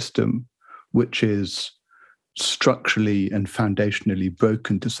in a system which is structurally and foundationally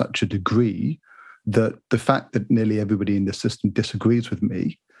broken to such a degree that the fact that nearly everybody in the system disagrees with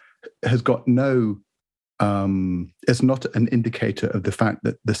me has got no, it's not an indicator of the fact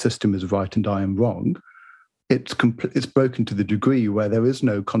that the system is right and I am wrong. It's broken to the degree where there is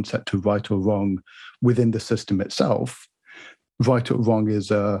no concept of right or wrong within the system itself. Right or wrong is,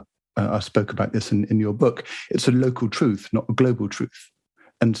 I spoke about this in your book, it's a local truth, not a global truth.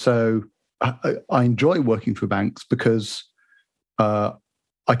 And so I enjoy working for banks because I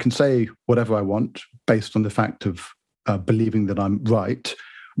can say whatever I want based on the fact of believing that I'm right,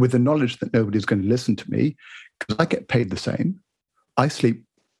 with the knowledge that nobody's going to listen to me, because I get paid the same. I sleep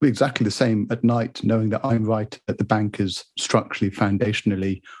exactly the same at night, knowing that I'm right, that the bank is structurally,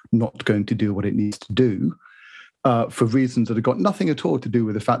 foundationally not going to do what it needs to do for reasons that have got nothing at all to do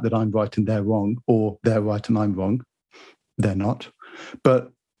with the fact that I'm right and they're wrong, or they're right and I'm wrong. They're not.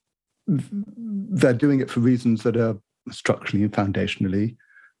 But they're doing it for reasons that are structurally and foundationally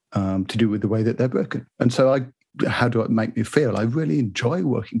to do with the way that they're broken. And so how do it make me feel? I really enjoy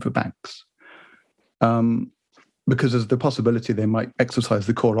working for banks. Because there's the possibility they might exercise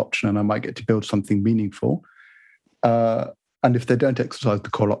the call option and I might get to build something meaningful. And if they don't exercise the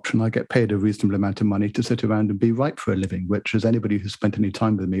call option, I get paid a reasonable amount of money to sit around and be right for a living, which, as anybody who's spent any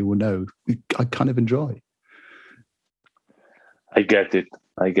time with me will know, I kind of enjoy. I get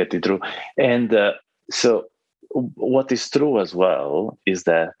it, Drew. And so what is true as well is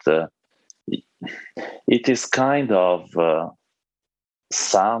that it is kind of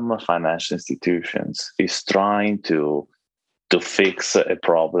some financial institutions is trying to fix a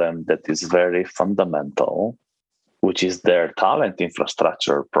problem that is very fundamental, which is their talent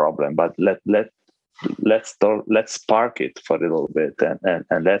infrastructure problem. But let's park it for a little bit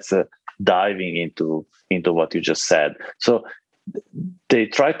and let's diving into what you just said. So they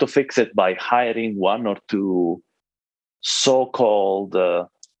try to fix it by hiring one or two so-called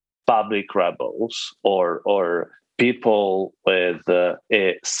public rebels or people with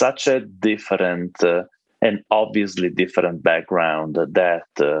such a different and obviously different background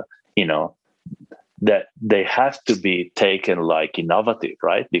that that they have to be taken like innovative,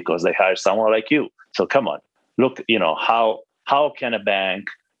 right? Because they hire someone like you. So come on, look, how can a bank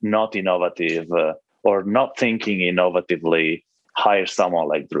not innovative or not thinking innovatively hire someone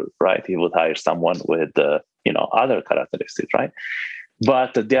like Drew, right? He would hire someone with other characteristics, right?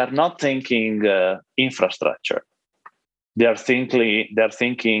 But they are not thinking infrastructure. They're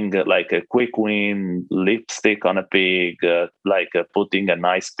thinking like a quick win, lipstick on a pig, like putting a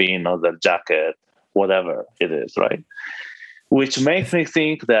nice pin on their jacket, whatever it is, right? Which makes me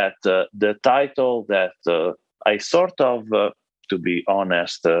think that the title that I sort of, to be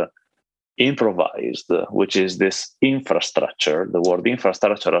honest, improvised, which is this infrastructure, the word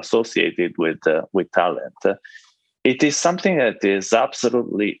infrastructure associated with talent, it is something that is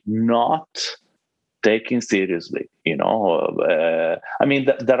absolutely not taken seriously. I mean,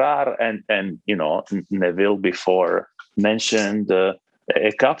 there are, and Neville before mentioned a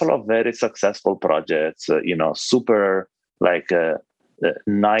couple of very successful projects, super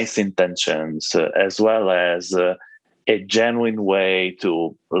nice intentions, as well as a genuine way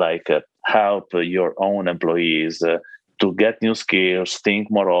to help your own employees to get new skills,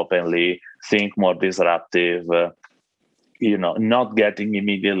 think more openly, think more disruptive, not getting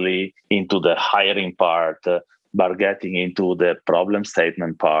immediately into the hiring part, but getting into the problem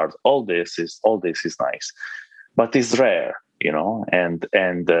statement part. All this is nice, but it's rare, and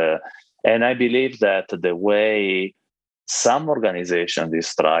I believe that the way some organization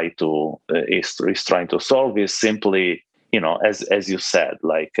is trying to solve is simply, as you said,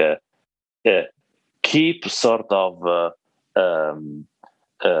 like keep sort of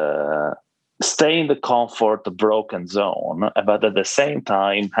stay in the comfort broken zone, but at the same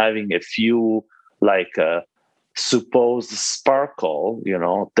time having a few like supposed sparkle,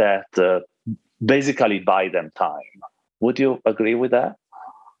 that basically buy them time. Would you agree with that?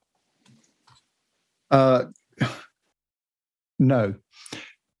 No,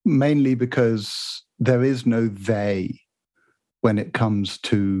 mainly because there is no they when it comes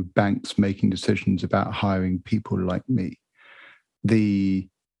to banks making decisions about hiring people like me.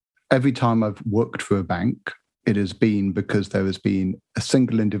 Every time I've worked for a bank, it has been because there has been a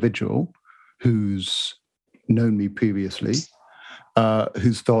single individual who's known me previously,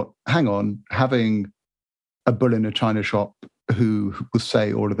 who's thought, hang on, having a bull in a china shop who will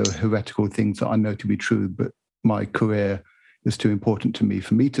say all of the heretical things that I know to be true, but my career is too important to me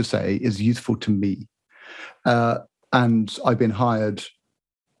for me to say, is useful to me. And I've been hired,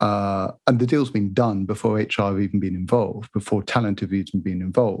 and the deal's been done before HR have even been involved, before talent have even been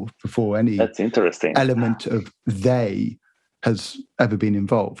involved, before any That's interesting. element of they has ever been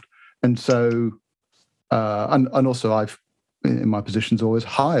involved. And so, and also I've, in my positions, always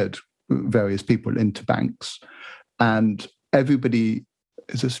hired various people into banks. And everybody,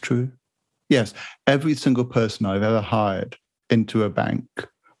 is this true? Yes. Every single person I've ever hired into a bank,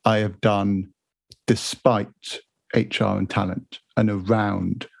 I have done despite HR and talent and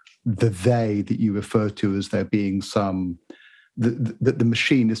around the they that you refer to as there being some, that the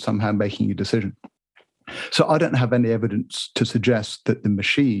machine is somehow making a decision. So I don't have any evidence to suggest that the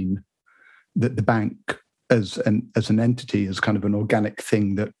machine, that the bank as an entity, as kind of an organic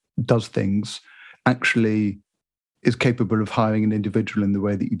thing that does things, actually is capable of hiring an individual in the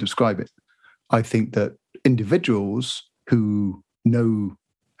way that you describe it. I think that individuals who know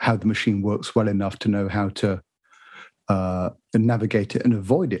how the machine works well enough to know how to navigate it and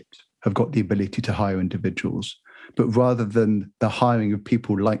avoid it have got the ability to hire individuals. But rather than the hiring of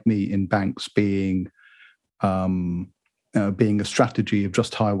people like me in banks being a strategy of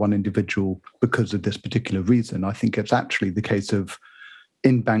just hire one individual because of this particular reason, I think it's actually the case of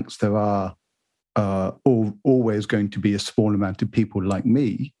in banks there are always going to be a small amount of people like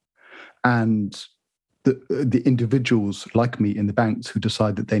me, and the individuals like me in the banks who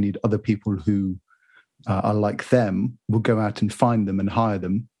decide that they need other people who are like them will go out and find them and hire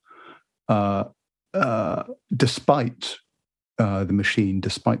them, despite the machine,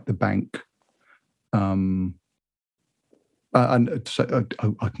 despite the bank. And so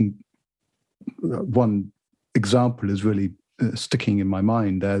I can. One example is really sticking in my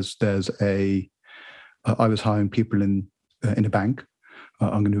mind. I was hiring people in a bank.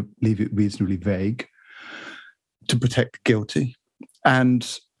 I'm going to leave it reasonably vague to protect the guilty,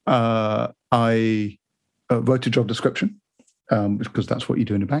 and I wrote a job description because that's what you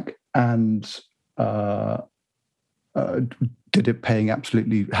do in a bank, and did it paying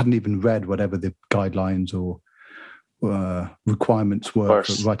absolutely, hadn't even read whatever the guidelines or requirements were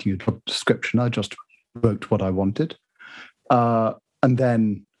for writing a job description. I just wrote what I wanted, and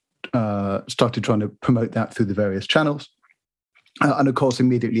then started trying to promote that through the various channels. And of course,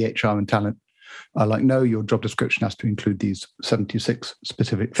 immediately HR and talent are like, no, your job description has to include these 76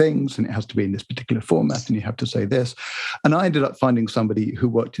 specific things, and it has to be in this particular format, and you have to say this. And I ended up finding somebody who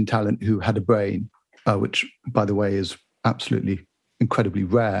worked in talent who had a brain, which, by the way, is absolutely incredibly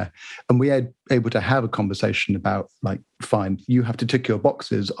rare. And we were able to have a conversation about, like, fine, you have to tick your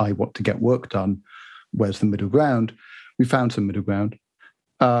boxes. I want to get work done. Where's the middle ground? We found some middle ground.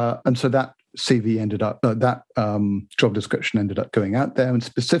 And so that CV ended up, job description ended up going out there. And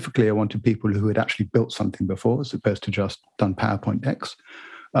specifically, I wanted people who had actually built something before, as opposed to just done PowerPoint decks,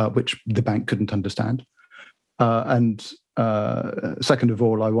 which the bank couldn't understand. And second of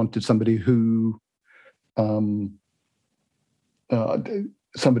all, I wanted somebody who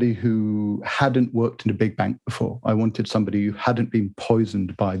hadn't worked in a big bank before. I wanted somebody who hadn't been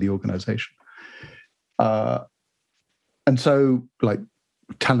poisoned by the organization. And so, like,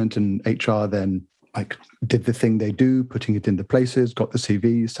 talent and HR then like did the thing they do, putting it in the places, got the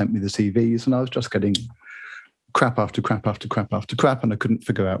CVs, sent me the CVs, and I was just getting crap after crap after crap after crap, and I couldn't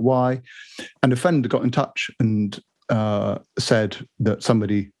figure out why. And a friend got in touch and said that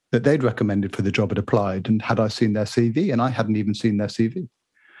somebody that they'd recommended for the job had applied, and had I seen their CV, and I hadn't even seen their CV.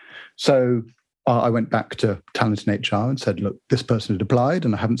 So I went back to talent and HR and said, look, this person had applied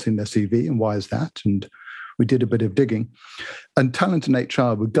and I haven't seen their CV, and why is that? And we did a bit of digging. And talent and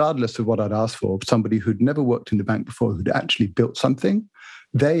HR, regardless of what I'd asked for, somebody who'd never worked in the bank before, who'd actually built something,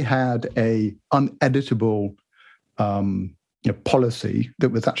 they had a uneditable policy that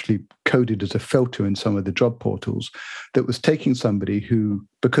was actually coded as a filter in some of the job portals that was taking somebody who,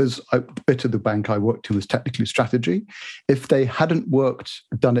 because a bit of the bank I worked in was technically strategy, if they hadn't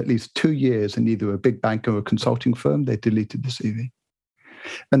done at least 2 years in either a big bank or a consulting firm, they deleted the CV.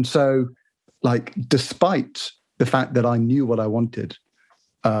 And so, despite the fact that I knew what I wanted,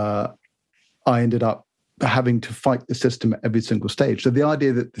 I ended up having to fight the system at every single stage. So the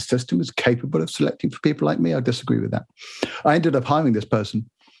idea that the system is capable of selecting for people like me, I disagree with that. I ended up hiring this person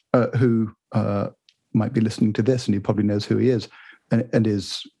who might be listening to this, and he probably knows who he is, and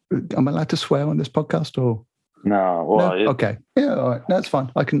is. Am I allowed to swear on this podcast or? No. Well, no? Okay. Yeah. All right. No, that's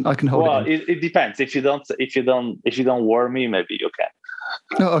fine. I can hold well, it. It depends. If you don't warn me, maybe you can.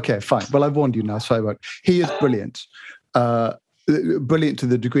 No. Okay. Fine. Well, I've warned you now, so I won't. He is brilliant. Brilliant to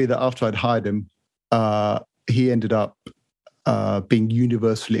the degree that after I'd hired him, he ended up being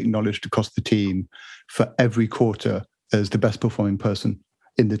universally acknowledged across the team for every quarter as the best performing person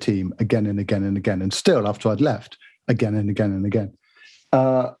in the team, again and again and again. And still, after I'd left, again and again and again.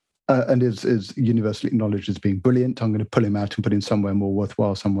 And is universally acknowledged as being brilliant. I'm going to pull him out and put him somewhere more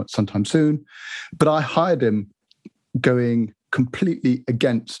worthwhile sometime soon. But I hired him going completely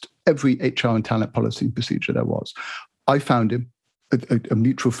against every HR and talent policy and procedure there was. I found him. A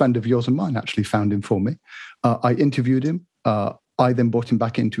mutual friend of yours and mine actually found him for me. I interviewed him. I then brought him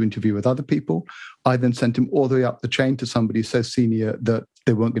back in to interview with other people. I then sent him all the way up the chain to somebody so senior that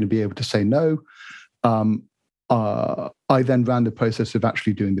they weren't going to be able to say no. I then ran the process of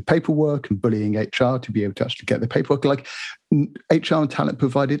actually doing the paperwork and bullying HR to be able to actually get the paperwork. HR and talent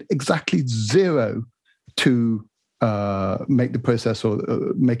provided exactly zero to make the process or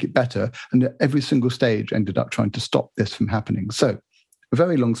make it better. And at every single stage ended up trying to stop this from happening. So a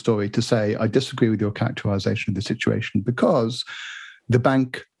very long story to say, I disagree with your characterization of the situation because the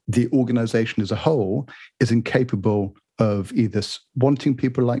bank, the organization as a whole, is incapable of either wanting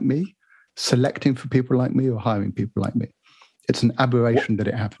people like me, selecting for people like me, or hiring people like me. It's an aberration that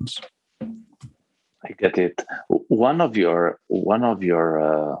it happens. I get it. One of your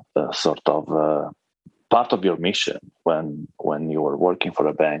sort of part of your mission when you were working for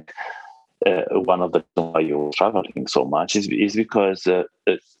a bank, one of the reasons why you were traveling so much is because,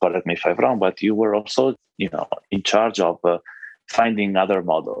 correct me if I'm wrong, but you were also, in charge of finding other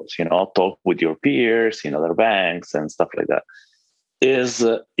models, talk with your peers in other banks and stuff like that. Is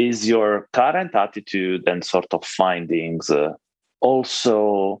your current attitude and sort of findings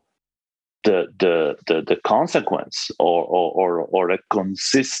also the consequence or a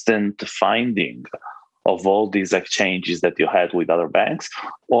consistent finding of all these exchanges that you had with other banks,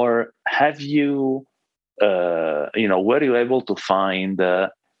 or have you, were you able to find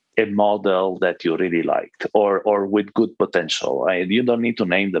a model that you really liked or with good potential? You don't need to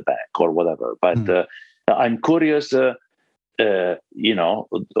name the bank or whatever, but I'm curious.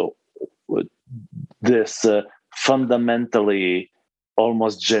 This fundamentally,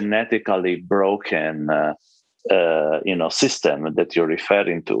 almost genetically broken, system that you're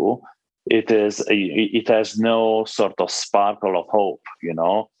referring to. It has no sort of sparkle of hope,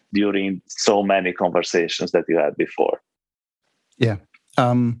 during so many conversations that you had before. Yeah.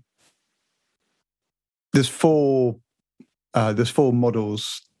 There's four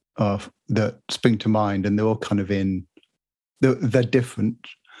models that spring to mind, and they're all kind of they're different.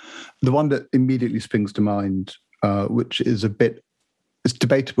 The one that immediately springs to mind, which is it's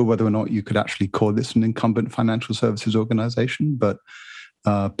debatable whether or not you could actually call this an incumbent financial services organization, but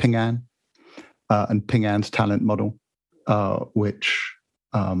Ping An and Ping An's talent model, which,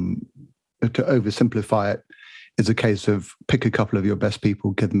 to oversimplify it, is a case of pick a couple of your best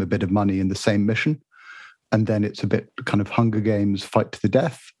people, give them a bit of money in the same mission, and then it's a bit kind of Hunger Games, fight to the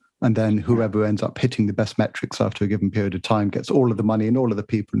death. And then whoever ends up hitting the best metrics after a given period of time gets all of the money and all of the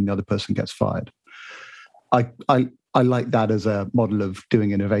people, and the other person gets fired. I like that as a model of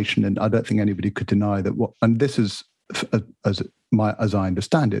doing innovation, and I don't think anybody could deny that. And this is, as I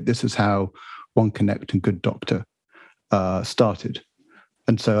understand it, this is how OneConnect and Good Doctor started.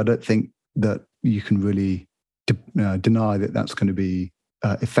 And so I don't think that you can really deny that that's going to be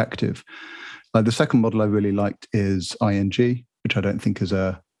effective. The second model I really liked is ING, which I don't think is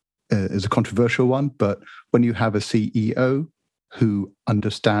a controversial one, but when you have a CEO who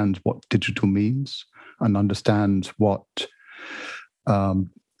understands what digital means and understands what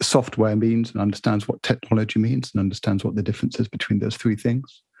software means and understands what technology means and understands what the difference is between those three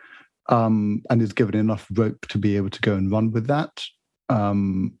things, and is given enough rope to be able to go and run with that,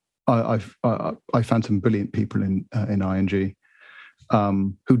 I found some brilliant people in ING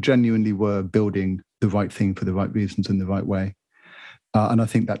who genuinely were building the right thing for the right reasons in the right way. And I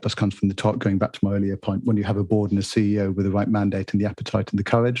think that just comes from the top, going back to my earlier point. When you have a board and a CEO with the right mandate and the appetite and the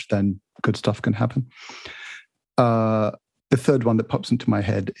courage, then good stuff can happen. The third one that pops into my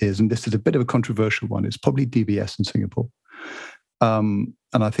head is, and this is a bit of a controversial one, is probably DBS in Singapore. And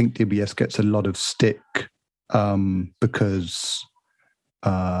I think DBS gets a lot of stick because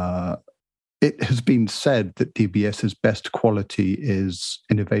it has been said that DBS's best quality is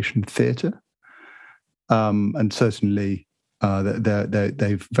innovation theatre. And certainly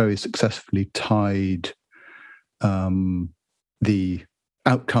they've very successfully tied the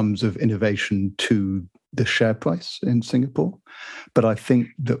outcomes of innovation to the share price in Singapore. But I think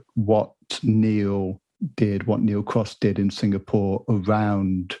that what Neil Cross did in Singapore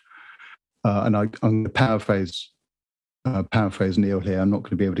around, and I'm going to paraphrase Neil here. I'm not going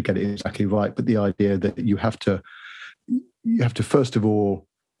to be able to get it exactly right, but the idea that you have to first of all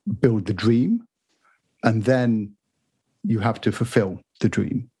build the dream, and then you have to fulfill the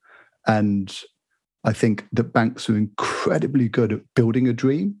dream. And I think that banks are incredibly good at building a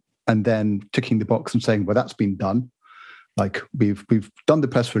dream and then ticking the box and saying, well, that's been done. Like we've done the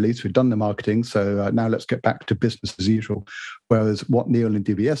press release, we've done the marketing, so now let's get back to business as usual. Whereas what Neil and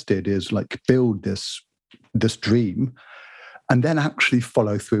DBS did is like build this dream and then actually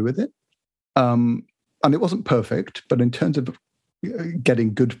follow through with it. And it wasn't perfect, but in terms of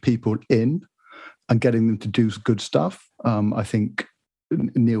getting good people in and getting them to do good stuff, I think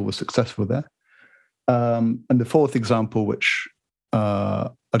Neil was successful there. And the fourth example, which I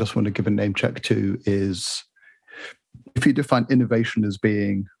just want to give a name check to, is if you define innovation as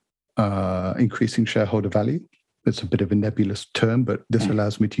being increasing shareholder value, it's a bit of a nebulous term, but this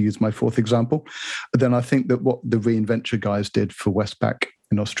allows me to use my fourth example. Then I think that what the Reinventure guys did for Westpac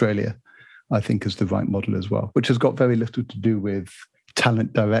in Australia, I think is the right model as well, which has got very little to do with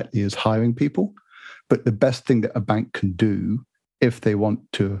talent directly as hiring people. But the best thing that a bank can do if they want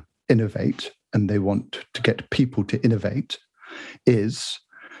to innovate and they want to get people to innovate is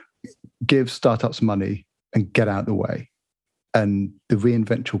give startups money and get out of the way. And the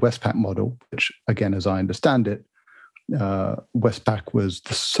Reinventure Westpac model, which again, as I understand it, Westpac was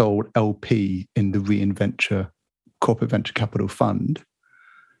the sole LP in the Reinventure Corporate Venture Capital Fund.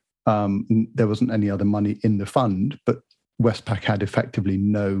 There wasn't any other money in the fund, but Westpac had effectively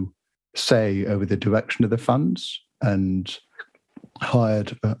no say over the direction of the funds and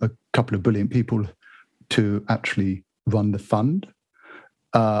hired a couple of brilliant people to actually run the fund.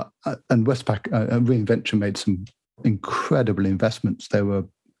 And Westpac, Reinventure made some incredible investments. They were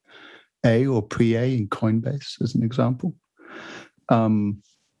A or pre-A in Coinbase, as an example.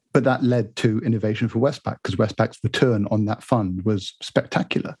 But that led to innovation for Westpac because Westpac's return on that fund was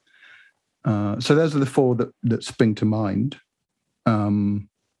spectacular. So those are the four that spring to mind.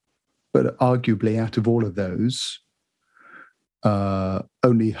 But arguably, out of all of those,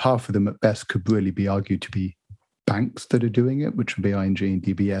 only half of them at best could really be argued to be banks that are doing it, which would be ING and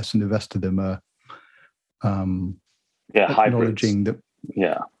DBS, and the rest of them are acknowledging hybrids.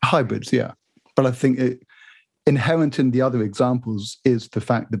 Hybrids, yeah. But I think inherent in the other examples is the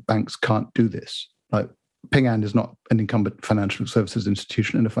fact that banks can't do this. Like Ping An is not an incumbent financial services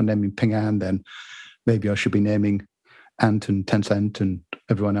institution, and if I'm naming Ping An, then maybe I should be naming Ant and Tencent and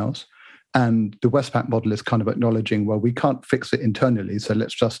everyone else. And the Westpac model is kind of acknowledging, well, we can't fix it internally, so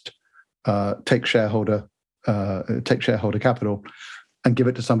let's just take shareholder capital and give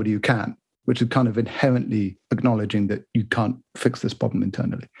it to somebody who can, which is kind of inherently acknowledging that you can't fix this problem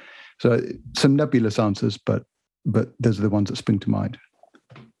internally. So some nebulous answers, but those are the ones that spring to mind.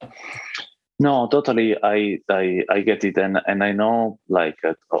 No, totally. I get it, and I know like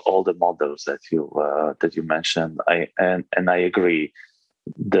all the models that you mentioned. I agree.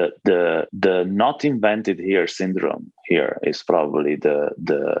 The not invented here syndrome here is probably the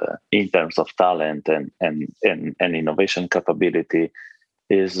in terms of talent and innovation capability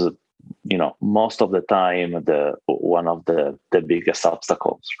is, most of the time one of the biggest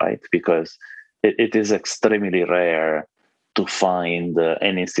obstacles, right? Because it is extremely rare to find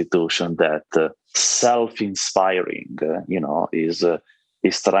an institution that self-inspiring, is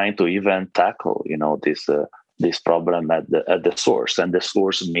trying to even tackle, this problem at the source. And the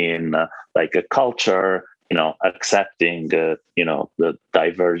source mean like a culture, accepting, the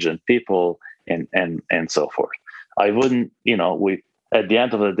divergent people and so forth. I wouldn't, at the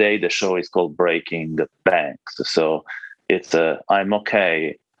end of the day, the show is called Breaking the Banks. So it's, I'm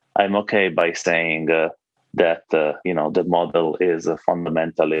okay by saying that, the model is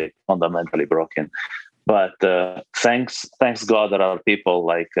fundamentally broken. But thanks God there are people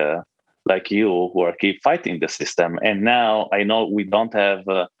like you who are keep fighting the system. And now I know we don't have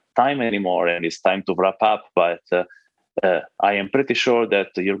time anymore and it's time to wrap up, but I am pretty sure that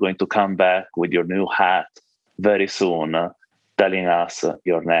you're going to come back with your new hat very soon, telling us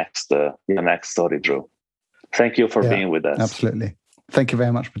your next story, Drew. Thank you for being with us. Absolutely. Thank you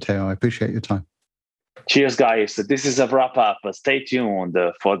very much, Matteo. I appreciate your time. Cheers, guys. This is a wrap up. Stay tuned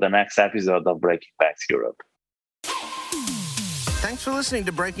for the next episode of Breaking Banks Europe. Thanks for listening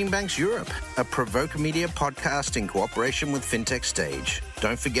to Breaking Banks Europe, a Provoke Media podcast in cooperation with FinTech Stage.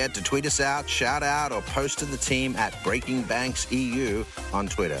 Don't forget to tweet us out, shout out, or post to the team at Breaking Banks EU on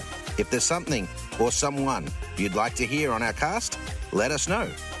Twitter. If there's something or someone you'd like to hear on our cast, let us know.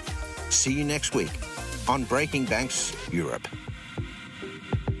 See you next week on Breaking Banks Europe.